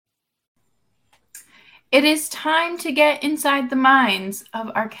It is time to get inside the minds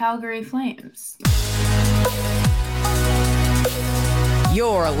of our Calgary Flames.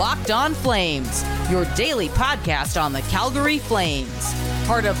 You're Locked On Flames, your daily podcast on the Calgary Flames.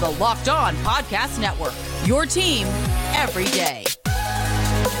 Part of the Locked On Podcast Network, your team every day.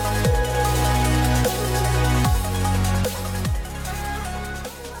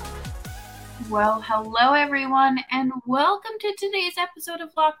 Well, hello everyone, and welcome to today's episode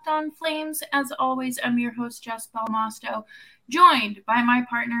of Locked On Flames. As always, I'm your host, Jess Belmosto, joined by my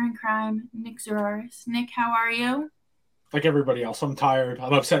partner in crime, Nick Zuraris. Nick, how are you? Like everybody else, I'm tired.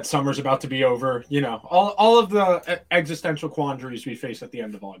 I'm upset summer's about to be over. You know, all of the existential quandaries we face at the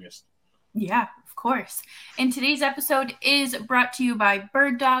end of August. Yeah, of course. And today's episode is brought to you by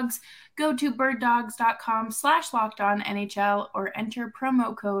Bird Dogs. Go to birddogs.com/LockedOnNHL or enter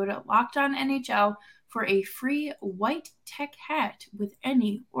promo code LockedOnNHL for a free white tech hat with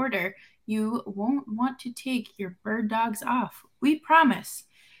any order. You won't want to take your Bird Dogs off. We promise.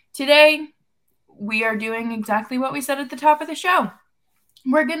 Today, we are doing exactly what we said at the top of the show.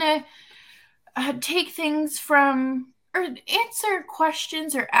 We're going to take things from, or answer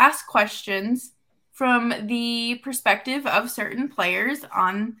questions or ask questions from the perspective of certain players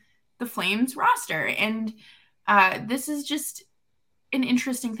on the Flames roster. And this is just an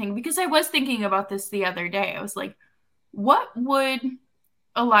interesting thing because I was thinking about this the other day. I was like, what would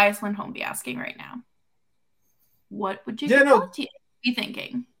Elias Lindholm be asking right now? What would Jacob be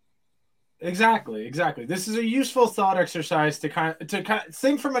thinking? Exactly. This is a useful thought exercise to kind of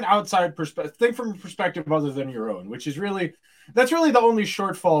think from an outside perspective, think from a perspective other than your own, which is that's really the only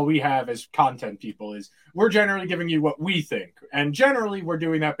shortfall we have as content people. Is we're generally giving you what we think, and generally we're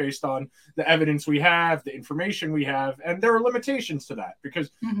doing that based on the evidence we have, the information we have, and there are limitations to that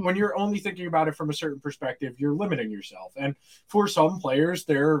because when you're only thinking about it from a certain perspective, you're limiting yourself. And for some players,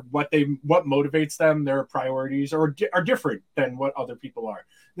 what motivates them, their priorities are different than what other people are.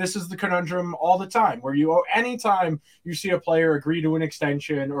 This is the conundrum all the time where anytime you see a player agree to an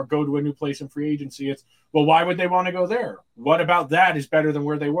extension or go to a new place in free agency, it's, well, why would they want to go there? What about that is better than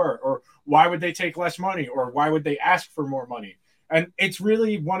where they were? Or why would they take less money? Or why would they ask for more money? And it's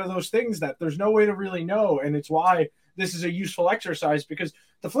really one of those things that there's no way to really know. And it's why this is a useful exercise because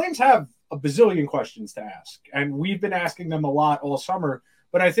the Flames have a bazillion questions to ask. And we've been asking them a lot all summer.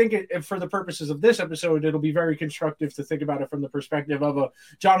 But I think for the purposes of this episode, it'll be very constructive to think about it from the perspective of a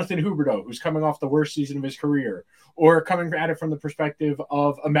Jonathan Huberdeau, who's coming off the worst season of his career, or coming at it from the perspective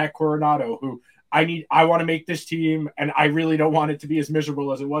of a Matt Coronado, who I want to make this team, and I really don't want it to be as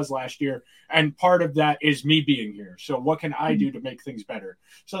miserable as it was last year. And part of that is me being here. So what can I do to make things better?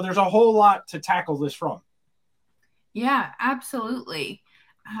 So there's a whole lot to tackle this from. Yeah, absolutely.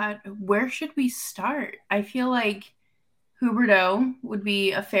 Where should we start? I feel like Huberdeau would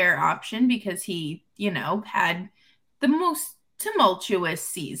be a fair option because he, had the most tumultuous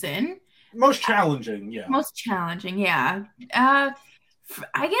season. Most challenging, yeah.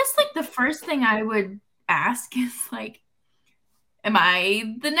 I guess, the first thing I would ask is, am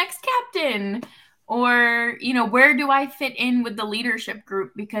I the next captain? Or, where do I fit in with the leadership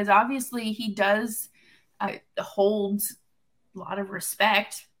group? Because obviously he does hold a lot of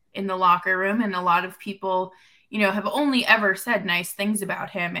respect in the locker room, and a lot of people have only ever said nice things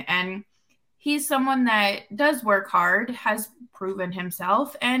about him. And he's someone that does work hard, has proven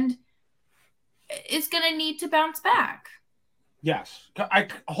himself, and is going to need to bounce back. Yes, I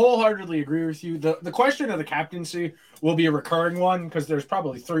wholeheartedly agree with you. The question of the captaincy will be a recurring one because there's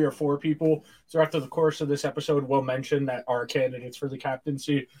probably 3 or 4 people. So after the course of this episode, we'll mention that are candidates for the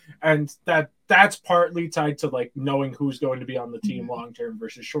captaincy. And that's partly tied to knowing who's going to be on the team long-term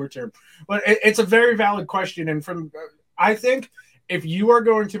versus short-term. But it's a very valid question. And I think if you are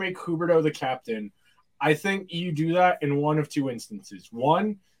going to make Huberdeau the captain, I think you do that in one of 2 instances.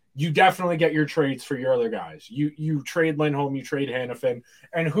 One, you definitely get your trades for your other guys. You trade Lindholm, you trade Hanifin,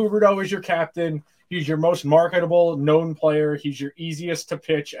 and Huberdeau is your captain. He's your most marketable, known player. He's your easiest to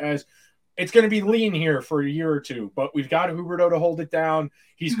pitch as it's going to be lean here for a year or 2, but we've got Huberdeau to hold it down.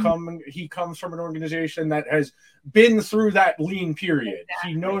 He comes from an organization that has been through that lean period.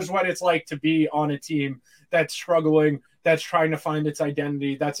 Exactly. He knows what it's like to be on a team that's struggling, that's trying to find its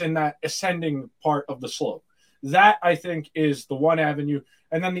identity, that's in that ascending part of the slope. That, I think, is the one avenue.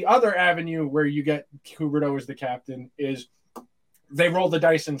 And then the other avenue where you get Huberdeau as the captain is they roll the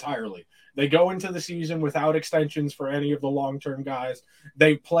dice entirely. They go into the season without extensions for any of the long-term guys.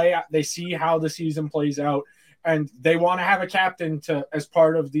 They see how the season plays out, and they want to have a captain as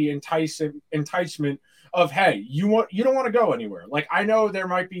part of the enticement of, hey, you don't want to go anywhere. I know there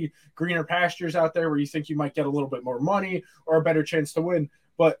might be greener pastures out there where you think you might get a little bit more money or a better chance to win,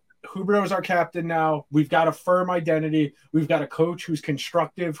 but Huberto is our captain now. We've got a firm identity. We've got a coach who's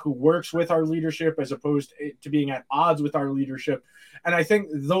constructive, who works with our leadership as opposed to being at odds with our leadership. And I think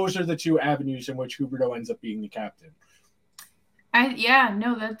those are the two avenues in which Huberto ends up being the captain.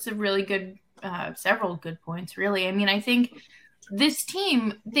 That's a really good, several good points, really. I mean, I think this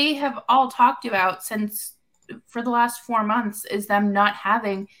team, they have all talked about since for the last 4 months is them not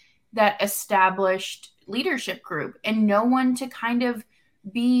having that established leadership group and no one to kind of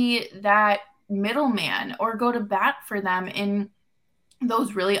be that middleman or go to bat for them in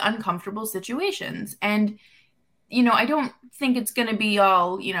those really uncomfortable situations. And, I don't think it's going to be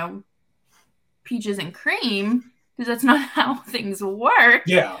all, peaches and cream because that's not how things work.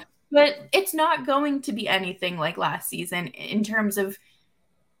 Yeah. But it's not going to be anything like last season in terms of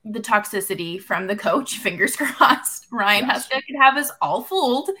the toxicity from the coach. Fingers crossed. Ryan Huska could have us all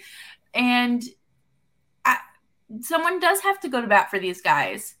fooled. And someone does have to go to bat for these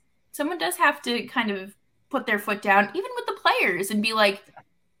guys. Someone does have to kind of put their foot down, even with the players, and be like,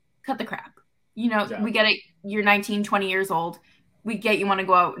 cut the crap. We get it. You're 19, 20 years old. We get you want to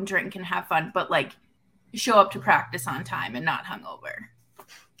go out and drink and have fun, but like show up to practice on time and not hungover.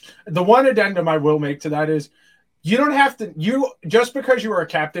 The one addendum I will make to that is you don't have to, just because you are a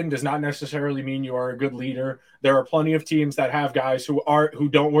captain does not necessarily mean you are a good leader. There are plenty of teams that have guys who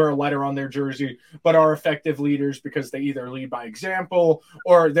don't wear a letter on their jersey, but are effective leaders because they either lead by example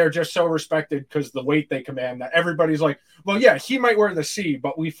or they're just so respected because the weight they command that everybody's like, well, yeah, he might wear the C,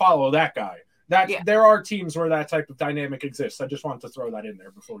 but we follow that guy. There are teams where that type of dynamic exists. I just wanted to throw that in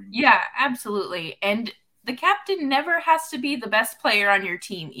there before we move. Yeah, absolutely. And the captain never has to be the best player on your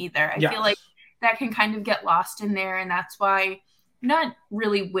team either. I feel like that can kind of get lost in there. And that's why, not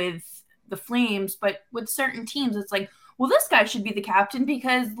really with the Flames, but with certain teams, it's like, well, this guy should be the captain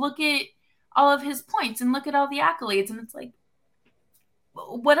because look at all of his points and look at all the accolades. And it's like,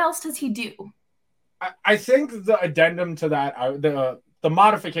 what else does he do? I think the addendum to that, the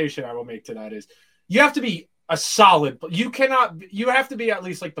modification I will make to that is you have to be a solid, you have to be at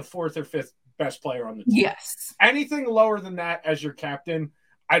least like the fourth or fifth best player on the team. Yes. Anything lower than that as your captain,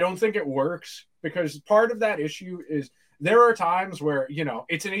 I don't think it works because part of that issue is there are times where,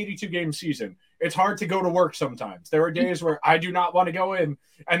 it's an 82-game season. It's hard to go to work sometimes. There are days where I do not want to go in,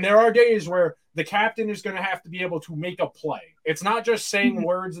 and there are days where the captain is going to have to be able to make a play. It's not just saying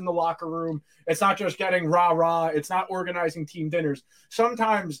words in the locker room. It's not just getting rah-rah. It's not organizing team dinners.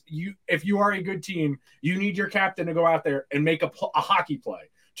 Sometimes if you are a good team, you need your captain to go out there and make a hockey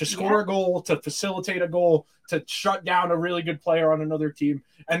play, to score a goal, to facilitate a goal, to shut down a really good player on another team.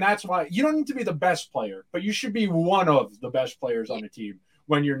 And that's why you don't need to be the best player, but you should be one of the best players on a team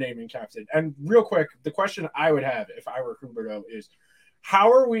when you're naming captain. And real quick, the question I would have if I were Huberto is,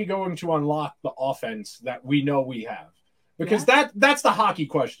 how are we going to unlock the offense that we know we have? Because that's the hockey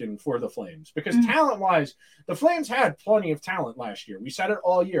question for the Flames. Because talent-wise, the Flames had plenty of talent last year. We said it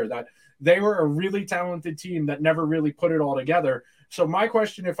all year that they were a really talented team that never really put it all together. So my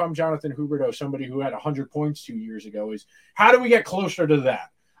question, if I'm Jonathan Huberto, somebody who had 100 points 2 years ago, is how do we get closer to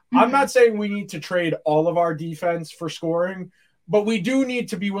that? I'm not saying we need to trade all of our defense for scoring, but we do need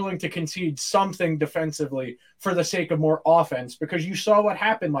to be willing to concede something defensively for the sake of more offense, because you saw what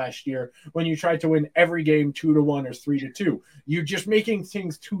happened last year when you tried to win every game 2-1 or 3-2. You're just making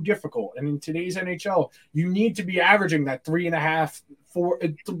things too difficult. And in today's NHL, you need to be averaging that between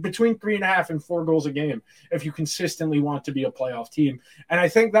 3.5 and 4 goals a game if you consistently want to be a playoff team. And I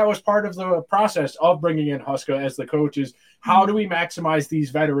think that was part of the process of bringing in Huska as the coach is, how do we maximize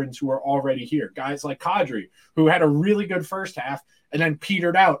these veterans who are already here? Guys like Calgary, who had a really good first half and then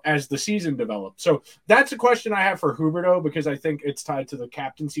petered out as the season developed. So that's a question I have for Huberto, because I think it's tied to the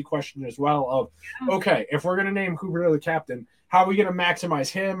captaincy question as well of, okay, if we're going to name Huberto the captain, how are we going to maximize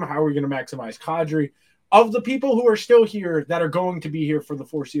him? How are we going to maximize Kadri? Of the people who are still here that are going to be here for the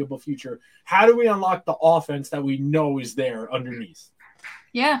foreseeable future, how do we unlock the offense that we know is there underneath?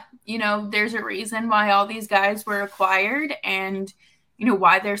 Yeah, there's a reason why all these guys were acquired and,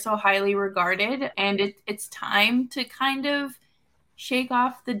 why they're so highly regarded. And it's time to kind of shake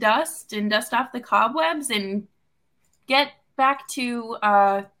off the dust and dust off the cobwebs and get back to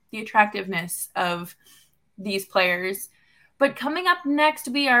the attractiveness of these players. But coming up next,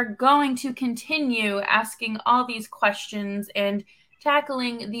 we are going to continue asking all these questions and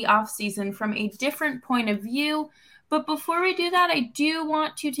tackling the offseason from a different point of view. But before we do that, I do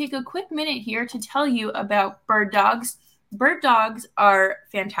want to take a quick minute here to tell you about Bird Dogs. Bird Dogs are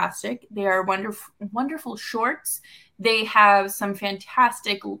fantastic. They are wonderful, wonderful shorts. They have some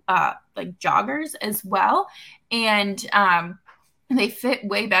fantastic joggers as well. And they fit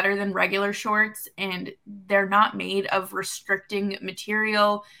way better than regular shorts, and they're not made of restricting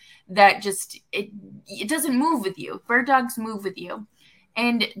material. that just it doesn't move with you. Bird dogs move with you.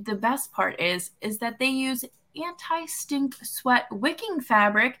 And the best part is that they use anti-stink sweat wicking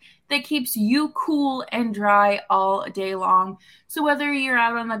fabric that keeps you cool and dry all day long. So whether you're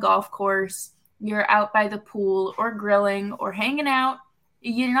out on the golf course, you're out by the pool, or grilling, or hanging out,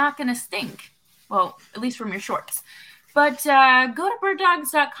 you're not going to stink. Well, at least from your shorts. But go to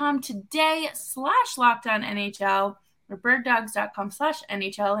birddogs.com today /LockedOnNHL or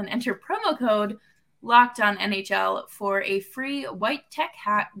birddogs.com/NHL and enter promo code LockedOnNHL for a free white tech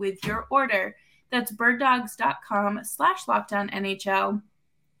hat with your order. That's birddogs.com /LockedOnNHL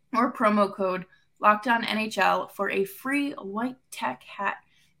or promo code LockedOnNHL for a free white tech hat.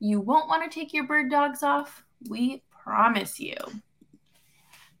 You won't want to take your bird dogs off. We promise you.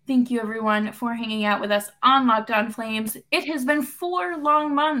 Thank you, everyone, for hanging out with us on Locked On Flames. It has been 4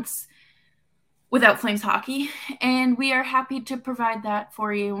 long months without Flames hockey, and we are happy to provide that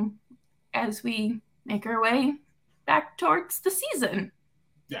for you as we make our way back towards the season.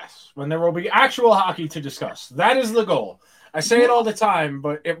 Yes, when there will be actual hockey to discuss. That is the goal. I say it all the time,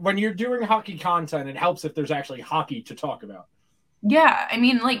 but when you're doing hockey content, it helps if there's actually hockey to talk about. Yeah, I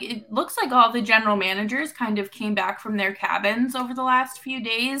mean, like, it looks like all the general managers kind of came back from their cabins over the last few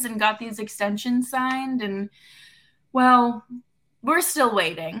days and got these extensions signed, and, well, we're still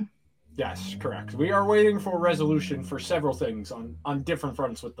waiting. Yes, correct. We are waiting for resolution for several things on different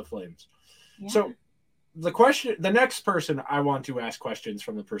fronts with the Flames. Yeah. So the next person I want to ask questions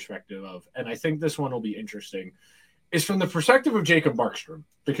from the perspective of, and I think this one will be interesting, is from the perspective of Jacob Markstrom,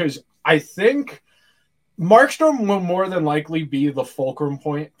 because I think Markstrom will more than likely be the fulcrum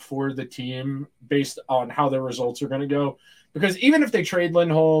point for the team based on how their results are going to go. Because even if they trade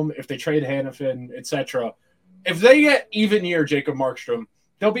Lindholm, if they trade Hannafin, etc., if they get even year Jacob Markstrom,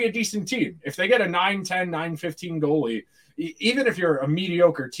 they'll be a decent team. If they get a 9-10, 9-15 goalie, even if you're a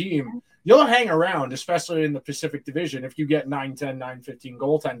mediocre team, you'll hang around, especially in the Pacific Division, if you get 9-10, 9-15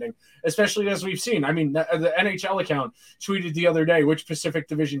 goaltending, especially as we've seen. I mean, the NHL account tweeted the other day, which Pacific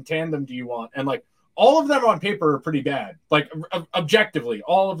Division tandem do you want? And, like, all of them on paper are pretty bad. Like, objectively,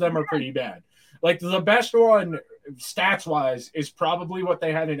 all of them are pretty bad. Like, the best one, stats-wise, is probably what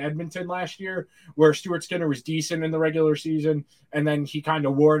they had in Edmonton last year, where Stuart Skinner was decent in the regular season, and then he kind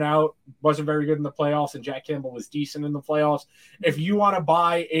of wore out, wasn't very good in the playoffs, and Jack Campbell was decent in the playoffs. If you want to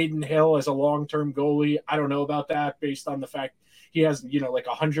buy Aiden Hill as a long-term goalie, I don't know about that based on the fact he has, like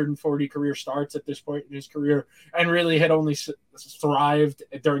 140 career starts at this point in his career, and really had only thrived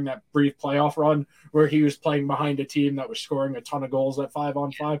during that brief playoff run where he was playing behind a team that was scoring a ton of goals at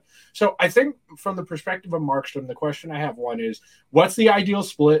 5-on-5. So I think from the perspective of Markstrom, the question I have one is, what's the ideal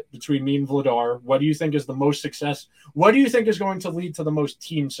split between me and Vladar? What do you think is the most success? What do you think is going to lead to the most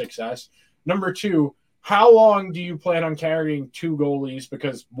team success? Number two, how long do you plan on carrying 2 goalies?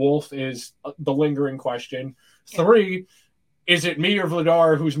 Because Wolf is the lingering question. Yeah. 3, is it me or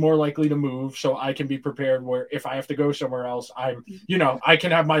Vladar who's more likely to move so I can be prepared where if I have to go somewhere else, I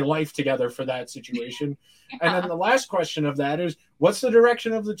can have my life together for that situation. Yeah. And then the last question of that is, what's the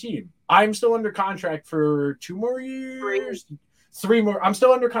direction of the team? I'm still under contract for 2 more years. 3 more. I'm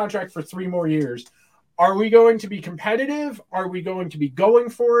still under contract for 3 more years. Are we going to be competitive? Are we going to be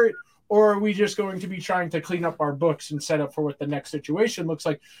going for it? Or are we just going to be trying to clean up our books and set up for what the next situation looks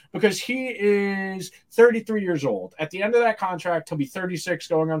like? Because he is 33 years old. At the end of that contract, he'll be 36,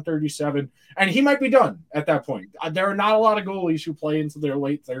 going on 37, and he might be done at that point. There are not a lot of goalies who play into their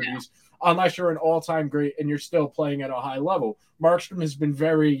late 30s, unless you're an all-time great and you're still playing at a high level. Markstrom has been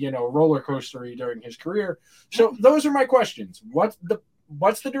very, roller coastery during his career. So those are my questions. What's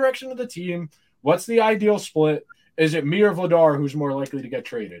the direction of the team? What's the ideal split? Is it me or Vladar who's more likely to get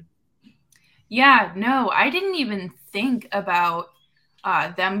traded? Yeah, no, I didn't even think about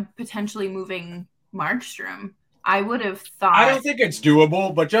them potentially moving Markstrom. I would have thought... I don't think it's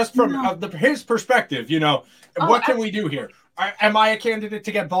doable, but just from his perspective, what can we do here? Am I a candidate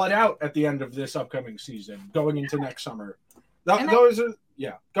to get bought out at the end of this upcoming season, going into next summer? Go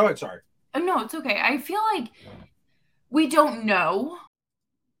ahead, sorry. No, it's okay. I feel like we don't know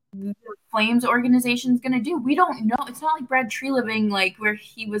the Flames organization's going to do. We don't know. It's not like Brad Treliving, like, where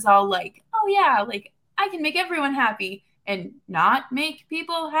he was all like, oh, yeah, like, I can make everyone happy and not make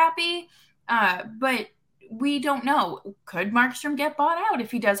people happy. But we don't know. Could Markstrom get bought out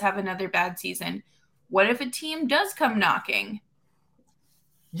if he does have another bad season? What if a team does come knocking?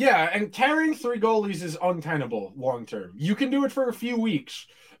 Yeah, and carrying 3 goalies is untenable long term. You can do it for a few weeks,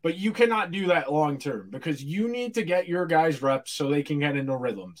 but you cannot do that long term because you need to get your guys reps so they can get into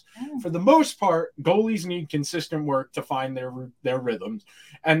rhythms. For the most part, goalies need consistent work to find their rhythms,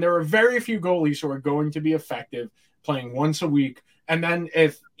 and there are very few goalies who are going to be effective playing once a week And then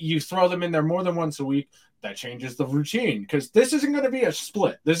if you throw them in there more than once a week, that changes the routine, because this isn't going to be a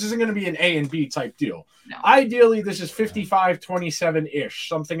split. This isn't going to be an A and B type deal. No. Ideally, this is 55-27-ish,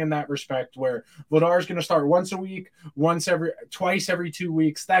 something in that respect, where Vladar is going to start once a week, twice every 2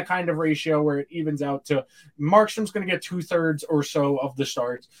 weeks, that kind of ratio where it evens out to Markstrom's going to get 2/3 or so of the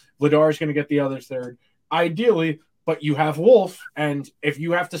starts. Vladar is going to get the other third. Ideally, but you have Wolf, and if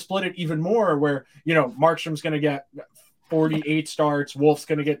you have to split it even more, where, Markstrom's going to get 48 starts, Wolf's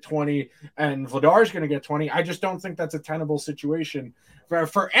going to get 20, and Vladar's going to get 20. I just don't think that's a tenable situation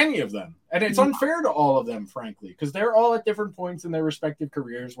for any of them. And it's unfair to all of them, frankly, because they're all at different points in their respective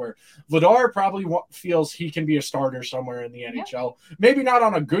careers, where Vladar probably feels he can be a starter somewhere in the NHL. Maybe not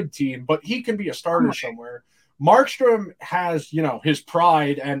on a good team, but he can be a starter somewhere. Markstrom has, his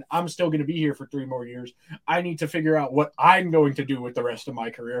pride, and I'm still going to be here for 3 more years. I need to figure out what I'm going to do with the rest of my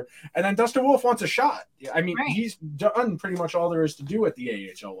career. And then Dustin Wolf wants a shot. I mean, He's done pretty much all there is to do at the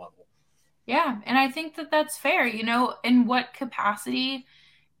AHL level. Yeah, and I think that that's fair. In what capacity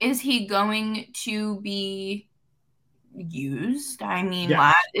is he going to be used? I mean,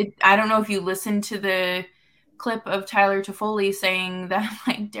 I don't know if you listened to the clip of Tyler Toffoli saying that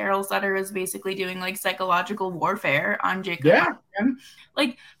Daryl Sutter is basically doing psychological warfare on Jacob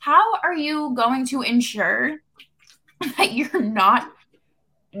Markstrom. How are you going to ensure that you're not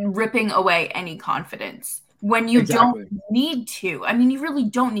ripping away any confidence when you don't need to? I mean, you really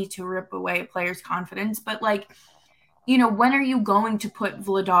don't need to rip away a player's confidence, but when are you going to put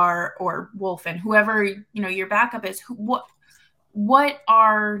Vladar or Wolf in, whoever your backup is? What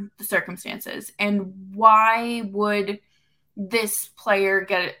are the circumstances, and why would this player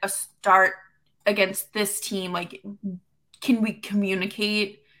get a start against this team? Can we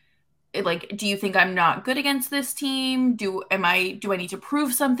communicate? Do you think I'm not good against this team? Do I need to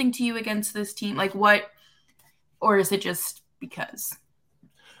prove something to you against this team? What, or is it just because?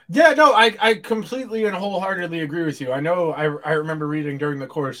 Yeah, no, I completely and wholeheartedly agree with you. I know I remember reading during the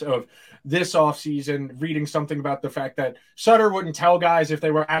course of this offseason, reading something about the fact that Sutter wouldn't tell guys if they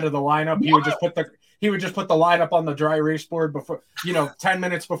were out of the lineup. He would just put the lineup on the dry erase board before, 10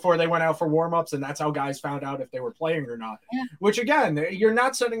 minutes before they went out for warmups, and that's how guys found out if they were playing or not. Yeah. Which, again, you're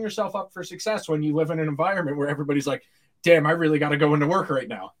not setting yourself up for success when you live in an environment where everybody's like, damn, I really got to go into work right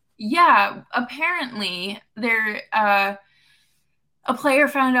now. Yeah, apparently a player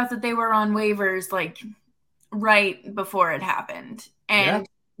found out that they were on waivers right before it happened, and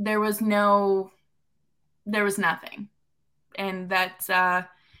there was nothing, and that's I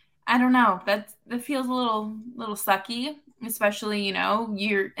don't know, that feels a little sucky, especially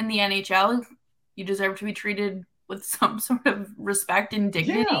you're in the NHL, you deserve to be treated with some sort of respect and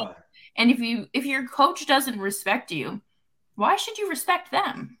dignity, and if your coach doesn't respect you, why should you respect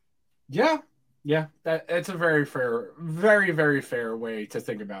them? Yeah, it's a very fair, very, very fair way to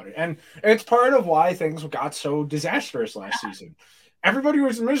think about it. And it's part of why things got so disastrous last season. Everybody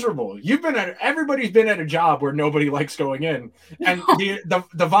was miserable. Everybody's been at a job where nobody likes going in, and the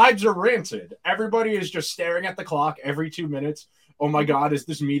vibes are rancid. Everybody is just staring at the clock every 2 minutes. Oh my God, is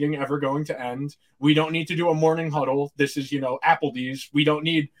this meeting ever going to end? We don't need to do a morning huddle. This is, Applebee's. We don't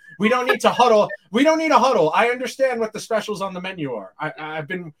need to huddle. We don't need a huddle. I understand what the specials on the menu are. I've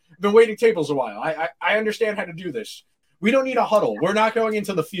been waiting tables a while. I understand how to do this. We don't need a huddle. We're not going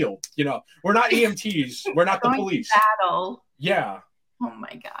into the field. We're not EMTs. We're not the police. Battle. Yeah. Oh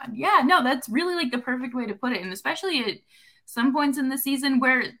my God. Yeah, no, that's really the perfect way to put it. And especially at some points in the season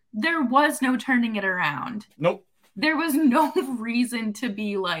where there was no turning it around. Nope. There was no reason to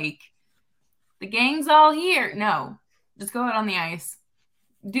be the gang's all here. No, just go out on the ice,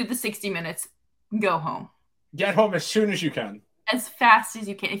 do the 60 minutes, go home. Get home as soon as you can. As fast as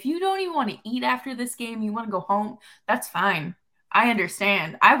you can. If you don't even want to eat after this game, you want to go home, that's fine. I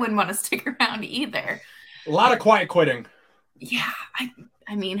understand. I wouldn't want to stick around either. A lot of quiet quitting. Yeah,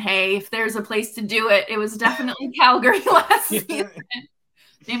 I mean, hey, if there's a place to do it, it was definitely Calgary last season.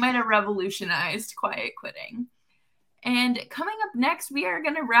 They might have revolutionized quiet quitting. And coming up next, we are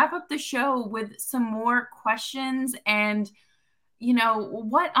going to wrap up the show with some more questions and,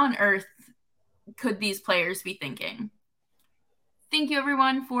 what on earth could these players be thinking? Thank you,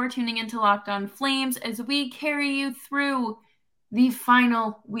 everyone, for tuning into Locked On Flames as we carry you through the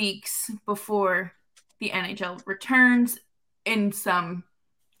final weeks before the NHL returns in some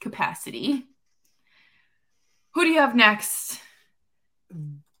capacity. Who do you have next?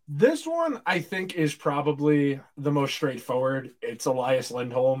 This one, I think, is probably the most straightforward. It's Elias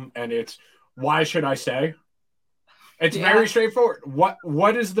Lindholm, and it's why should I stay? It's very straightforward.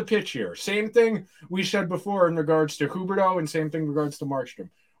 What is the pitch here? Same thing we said before in regards to Huberdeau, and same thing in regards to Markstrom.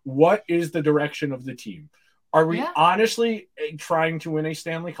 What is the direction of the team? Are we Yeah. honestly trying to win a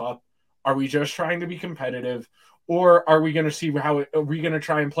Stanley Cup? Are we just trying to be competitive? Or are we going to see are we going to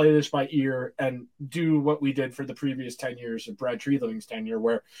try and play this by ear and do what we did for the previous 10 years of Brad Treliving's tenure,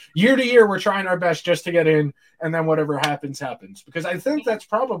 where year to year we're trying our best just to get in, and then whatever happens, happens? Because I think that's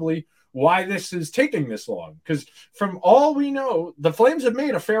probably why this is taking this long. Because from all we know, the Flames have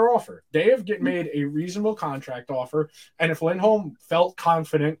made a fair offer. They have made a reasonable contract offer. And if Lindholm felt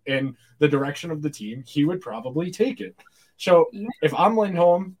confident in the direction of the team, he would probably take it. So Yeah. if I'm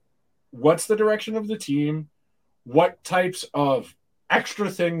Lindholm, what's the direction of the team? What types of extra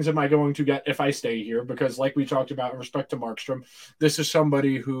things am I going to get if I stay here? Because like we talked about in respect to Markstrom, this is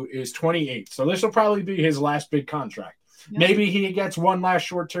somebody who is 28. So this will probably be his last big contract. Yep. Maybe he gets one last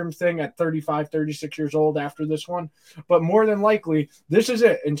short-term thing at 35, 36 years old after this one. But more than likely, this is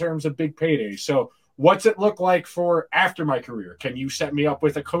it in terms of big paydays. So what's it look like for after my career? Can you set me up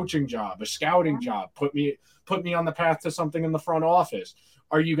with a coaching job, a scouting job, put me on the path to something in the front office?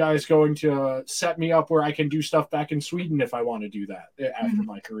 Are you guys going to set me up where I can do stuff back in Sweden if I want to do that after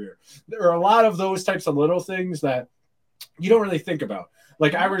my career? There are a lot of those types of little things that you don't really think about.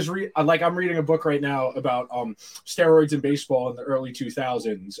 Like I'm reading a book right now about steroids in baseball in the early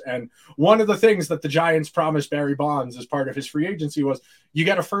 2000s, and one of the things that the Giants promised Barry Bonds as part of his free agency was you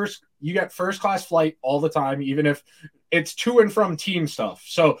get first class flight all the time, even if it's to and from team stuff.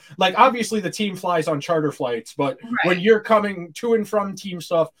 So like obviously the team flies on charter flights, but when you're coming to and from team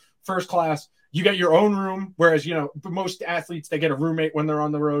stuff, first class, you get your own room. Whereas, most athletes, they get a roommate when they're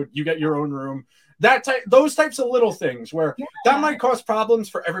on the road. You get your own room. Those types of little things where that might cause problems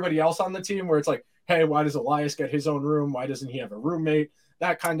for everybody else on the team, where it's like, hey, why does Elias get his own room? Why doesn't he have a roommate?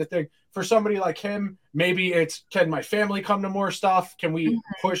 That kind of thing. For somebody like him, maybe it's, can my family come to more stuff? Can we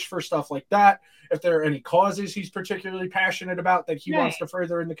push for stuff like that? If there are any causes he's particularly passionate about that he wants to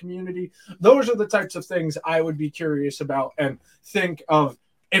further in the community, those are the types of things I would be curious about and think of.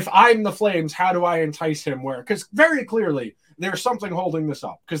 If I'm the Flames, how do I entice him where? Because very clearly there's something holding this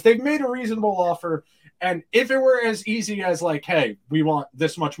up, because they've made a reasonable offer. And if it were as easy as like, hey, we want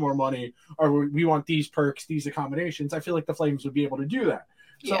this much more money, or we want these perks, these accommodations, I feel like the Flames would be able to do that.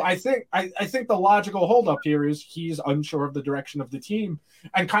 So I think the logical holdup here is he's unsure of the direction of the team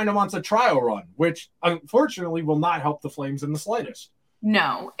and kind of wants a trial run, which unfortunately will not help the Flames in the slightest.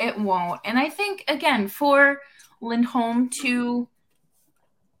 No, it won't. And I think, again, for Lindholm to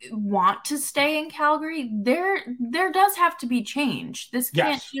want to stay in Calgary, there does have to be change. This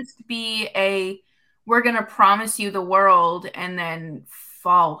can't just be we're going to promise you the world and then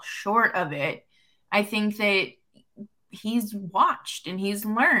fall short of it. I think that he's watched and he's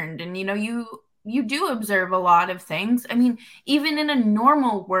learned, and you do observe a lot of things. I mean, even in a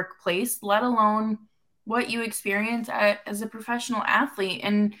normal workplace, let alone what you experience as a professional athlete.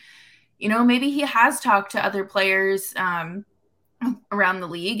 And maybe he has talked to other players around the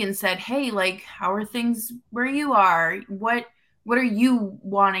league and said, hey, like, how are things where you are? What are you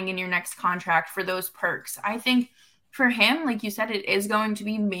wanting in your next contract for those perks? I think for him, like you said, it is going to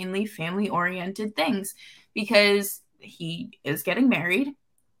be mainly family oriented things, because he is getting married.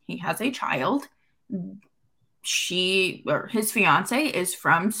 He has a child. His fiance is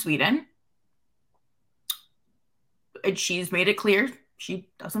from Sweden. And she's made it clear she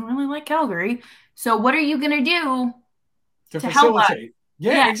doesn't really like Calgary. So what are you going to do to help us?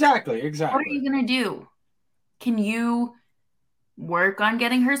 Yeah, exactly. What are you going to do? Can you work on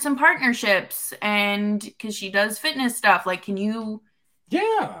getting her some partnerships? And because she does fitness stuff, like, can you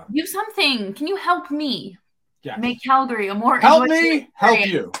do something? Can you help me make Calgary a more help me help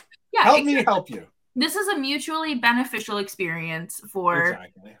you? Yeah, help me help you. This is a mutually beneficial experience for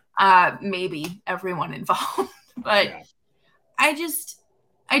maybe everyone involved. But I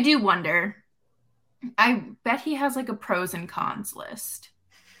do wonder. I bet he has like a pros and cons list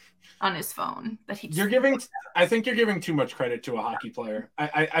on his phone that I think you're giving too much credit to a hockey player.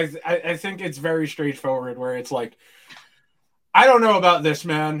 I think it's very straightforward, where it's like, I don't know about this,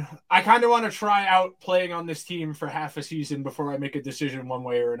 man. I kind of want to try out playing on this team for half a season before I make a decision one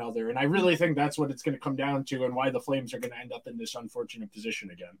way or another. And I really think that's what it's going to come down to, and why the Flames are going to end up in this unfortunate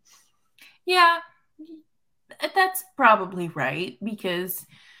position again. Yeah, that's probably right, because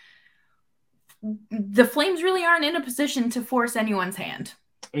the Flames really aren't in a position to force anyone's hand.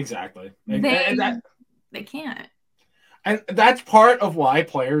 Exactly. They can't. And that's part of why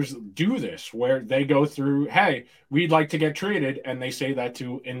players do this, where they go through, hey, we'd like to get traded, and they say that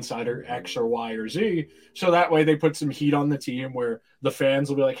to insider X or Y or Z. So that way they put some heat on the team, where the fans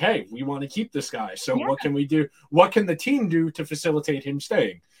will be like, hey, we want to keep this guy. So what can we do? What can the team do to facilitate him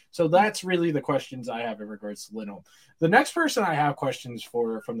staying? So that's really the questions I have in regards to Lindholm. The next person I have questions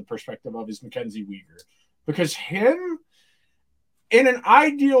for from the perspective of is Mackenzie Weegar. because him, in an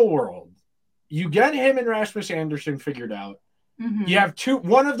ideal world, you get him and Rasmus Anderson figured out. Mm-hmm. You have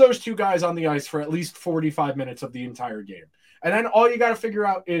one of those two guys on the ice for at least 45 minutes of the entire game. And then all you got to figure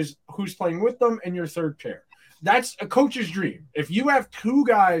out is who's playing with them and your third pair. That's a coach's dream. If you have two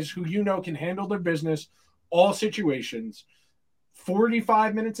guys who you know can handle their business, all situations,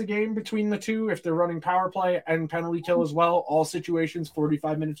 45 minutes a game between the two, if they're running power play and penalty kill as well, all situations,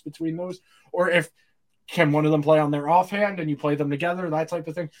 45 minutes between those. Or if can one of them play on their offhand and you play them together, that type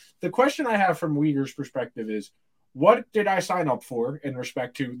of thing. The question I have from Uyghur's perspective is, what did I sign up for in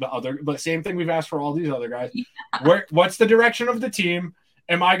respect to the other, but same thing we've asked for all these other guys. Yeah. What's the direction of the team?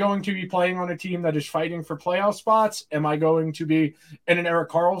 Am I going to be playing on a team that is fighting for playoff spots? Am I going to be in an Erik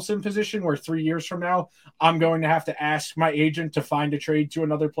Karlsson position where 3 years from now, I'm going to have to ask my agent to find a trade to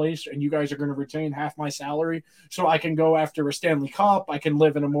another place and you guys are going to retain half my salary so I can go after a Stanley Cup. I can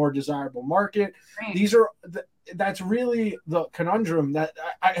live in a more desirable market. Right. That's really the conundrum that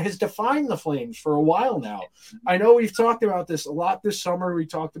has defined the Flames for a while now. I know we've talked about this a lot this summer. We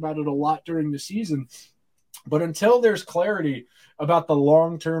talked about it a lot during the season. But until there's clarity about the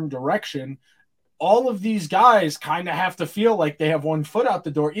long-term direction, all of these guys kind of have to feel like they have one foot out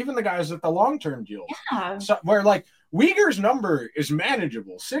the door, even the guys with the long-term deals. Yeah. So where like Uyghur's number is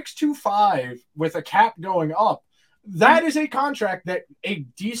manageable, 6.25 with a cap going up. That is a contract that a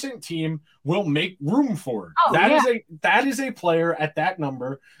decent team will make room for. Oh, that is a player at that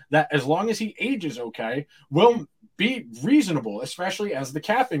number that, as long as he ages okay, will be reasonable, especially as the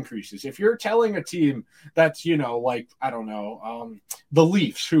cap increases. If you're telling a team that's, like, I don't know, the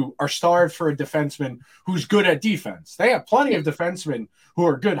Leafs, who are starved for a defenseman who's good at defense. They have plenty of defensemen who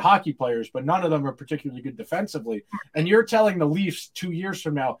are good hockey players, but none of them are particularly good defensively. And you're telling the Leafs 2 years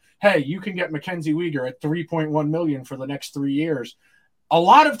from now, hey, you can get Mackenzie Weegar at $3.1 million for the next 3 years. A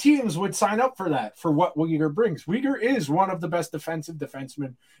lot of teams would sign up for that, for what Weegar brings. Weegar is one of the best defensive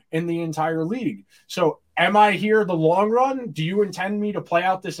defensemen in the entire league. So am I here the long run? Do you intend me to play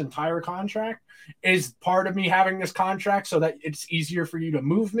out this entire contract? Is part of me having this contract so that it's easier for you to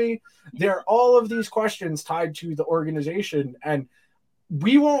move me? There are all of these questions tied to the organization, and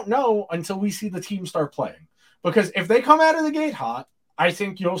we won't know until we see the team start playing. Because if they come out of the gate hot, I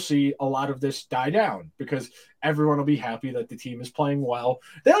think you'll see a lot of this die down because everyone will be happy that the team is playing well.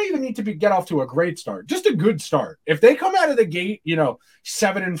 They don't even need to get off to a great start, just a good start. If they come out of the gate,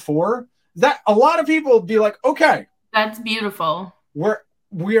 7-4, that a lot of people will be like, okay, that's beautiful.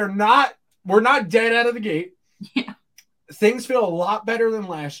 We're not dead out of the gate. Yeah. Things feel a lot better than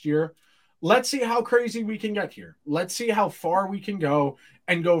last year. Let's see how crazy we can get here. Let's see how far we can go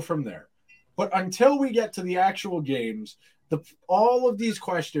and go from there. But until we get to the actual games, all of these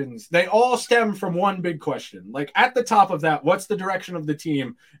questions, they all stem from one big question. Like at the top of that, what's the direction of the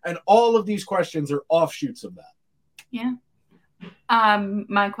team? And all of these questions are offshoots of that. Yeah.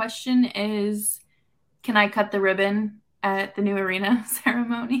 My question is, can I cut the ribbon at the new arena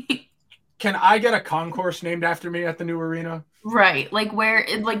ceremony? Can I get a concourse named after me at the new arena? Right. Like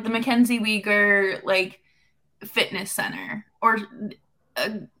like the Mackenzie Weegar, like fitness center or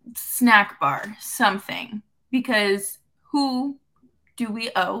a snack bar, something, because who do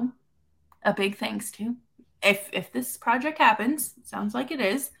we owe a big thanks to? If this project happens, sounds like it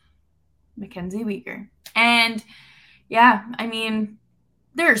is, Mackenzie Weegar. And yeah, I mean,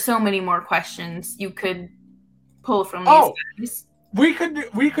 there are so many more questions you could pull from these guys. We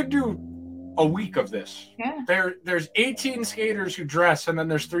could do a week of this. Yeah. There's 18 skaters who dress, and then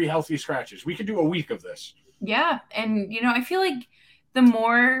there's 3 healthy scratches. We could do a week of this. Yeah, and I feel like the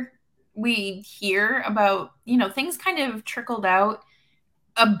more we hear about, things kind of trickled out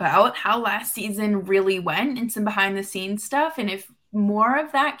about how last season really went and some behind the scenes stuff. And if more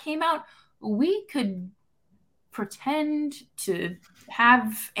of that came out, we could pretend to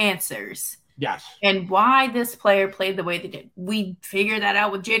have answers. Yes. And why this player played the way they did. We figured that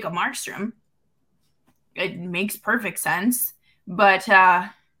out with Jacob Markstrom. It makes perfect sense. But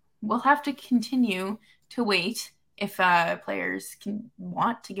we'll have to continue to wait if players can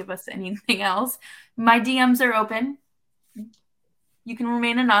want to give us anything else. My DMs are open. You can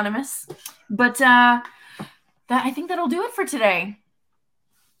remain anonymous. But I think that'll do it for today.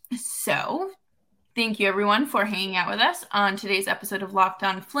 So thank you, everyone, for hanging out with us on today's episode of Locked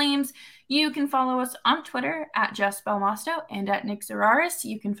On Flames. You can follow us on Twitter at Jess Belmosto and at Nick Zararis.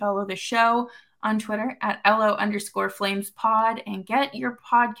 You can follow the show on Twitter at LO_FlamesPod and get your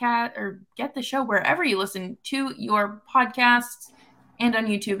podcast or get the show wherever you listen to your podcasts and on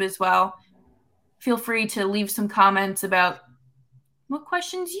YouTube as well. Feel free to leave some comments about what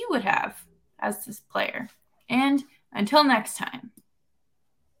questions you would have as this player. And until next time.